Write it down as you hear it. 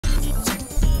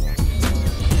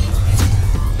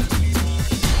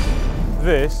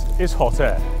This is Hot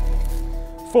Air.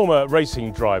 Former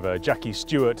racing driver Jackie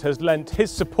Stewart has lent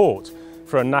his support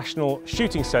for a national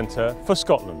shooting centre for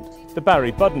Scotland. The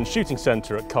Barry Budden Shooting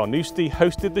Centre at Carnoustie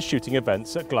hosted the shooting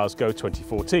events at Glasgow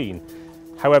 2014.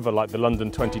 However, like the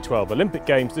London 2012 Olympic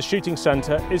Games, the shooting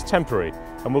centre is temporary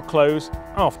and will close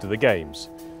after the Games.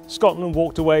 Scotland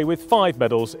walked away with 5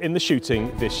 medals in the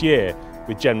shooting this year,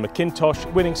 with Jen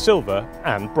McIntosh winning silver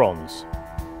and bronze.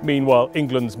 Meanwhile,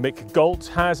 England's Mick Gault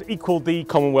has equalled the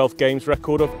Commonwealth Games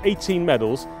record of 18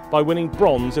 medals by winning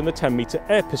bronze in the 10-metre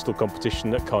air pistol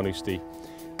competition at Carnoustie.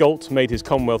 Gault made his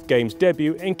Commonwealth Games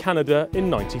debut in Canada in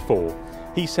 '94.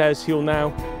 He says he'll now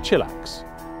chillax.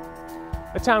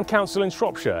 A town council in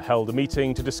Shropshire held a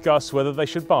meeting to discuss whether they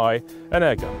should buy an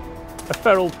airgun. A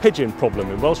feral pigeon problem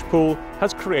in Welshpool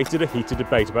has created a heated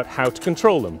debate about how to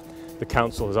control them. The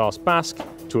council has asked Basque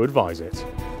to advise it.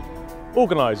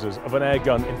 Organisers of an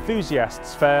airgun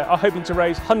enthusiasts fair are hoping to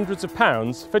raise hundreds of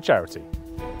pounds for charity.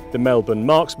 The Melbourne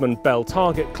Marksman Bell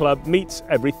Target Club meets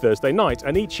every Thursday night,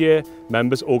 and each year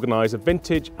members organise a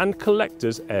vintage and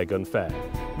collectors airgun fair.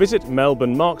 Visit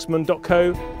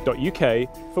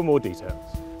melbournemarksman.co.uk for more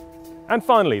details. And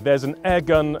finally, there's an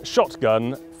airgun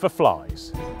shotgun for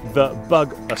flies. The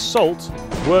Bug Assault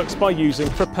works by using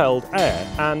propelled air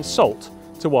and salt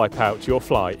to wipe out your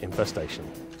fly infestation.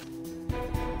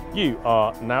 You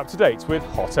are now up to date with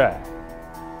Hot Air,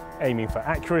 aiming for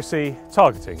accuracy,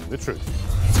 targeting the truth.